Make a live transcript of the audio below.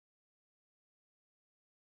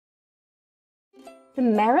The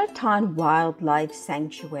Mariton Wildlife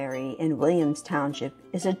Sanctuary in Williams Township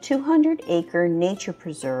is a 200-acre nature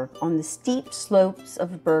preserve on the steep slopes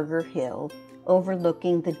of Burger Hill,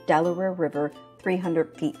 overlooking the Delaware River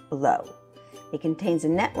 300 feet below. It contains a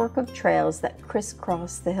network of trails that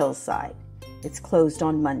crisscross the hillside. It's closed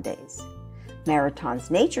on Mondays. Mariton's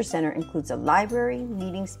Nature Center includes a library,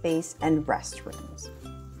 meeting space, and restrooms.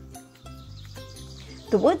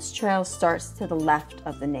 The Woods Trail starts to the left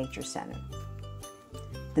of the Nature Center.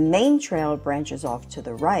 The main trail branches off to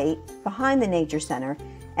the right, behind the Nature Center,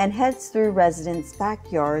 and heads through residents'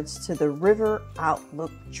 backyards to the River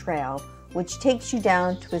Outlook Trail, which takes you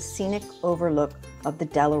down to a scenic overlook of the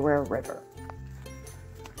Delaware River.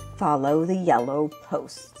 Follow the yellow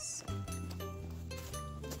posts.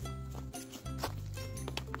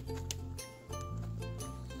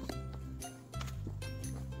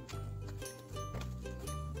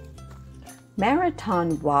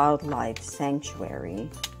 Mariton Wildlife Sanctuary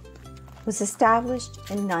was established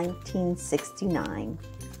in 1969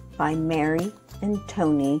 by Mary and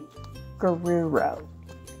Tony Guerrero,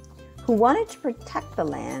 who wanted to protect the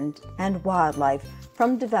land and wildlife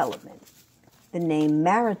from development. The name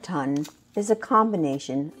Mariton is a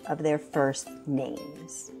combination of their first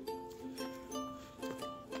names.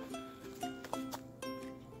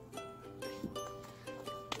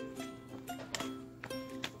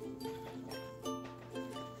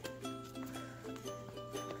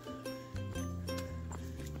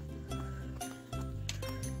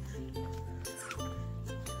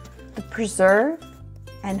 The preserve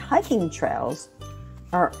and hiking trails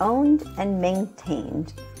are owned and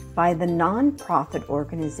maintained by the nonprofit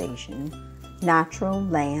organization Natural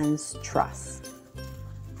Lands Trust.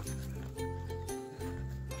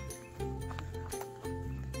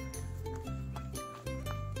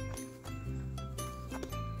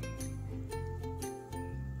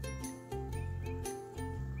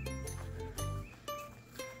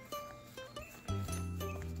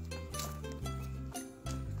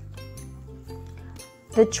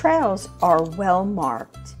 The trails are well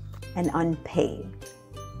marked and unpaved.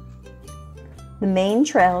 The main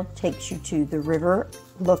trail takes you to the River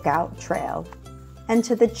Lookout Trail and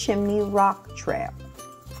to the Chimney Rock Trail,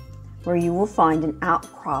 where you will find an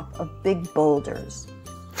outcrop of big boulders.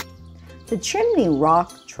 The Chimney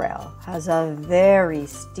Rock Trail has a very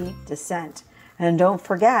steep descent, and don't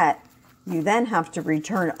forget, you then have to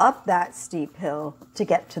return up that steep hill to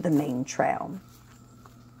get to the main trail.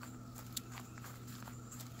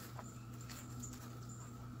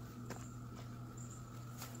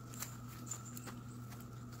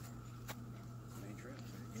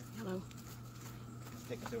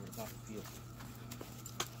 Take us over the top of the field.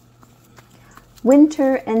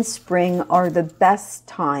 Winter and spring are the best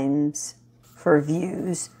times for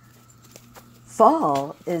views.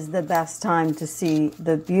 Fall is the best time to see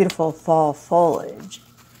the beautiful fall foliage.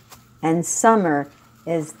 And summer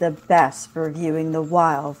is the best for viewing the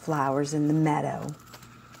wildflowers in the meadow.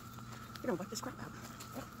 We're gonna wipe this crap out.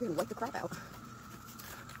 We're gonna wipe the crap out.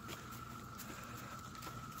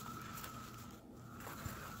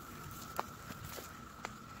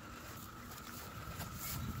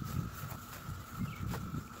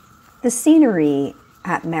 The scenery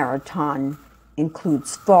at Mariton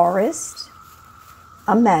includes forest,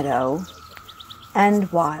 a meadow,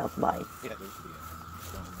 and wildlife.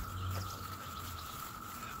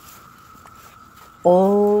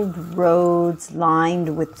 Old roads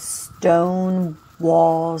lined with stone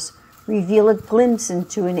walls reveal a glimpse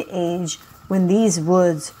into an age when these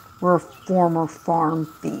woods were former farm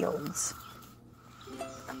fields.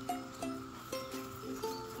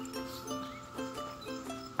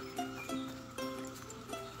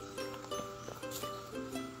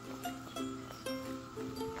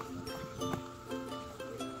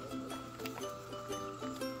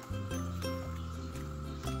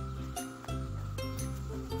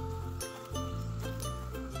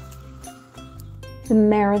 The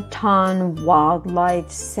Mariton Wildlife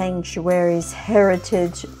Sanctuary's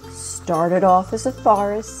heritage started off as a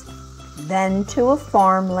forest, then to a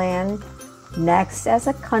farmland, next as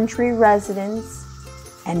a country residence,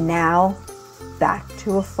 and now back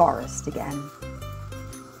to a forest again.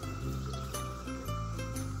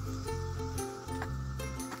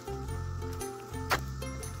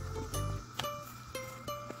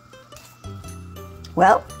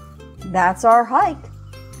 Well, that's our hike.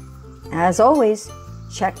 As always,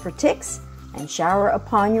 check for ticks and shower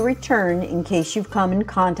upon your return in case you've come in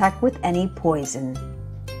contact with any poison.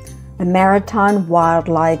 The Mariton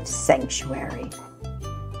Wildlife Sanctuary.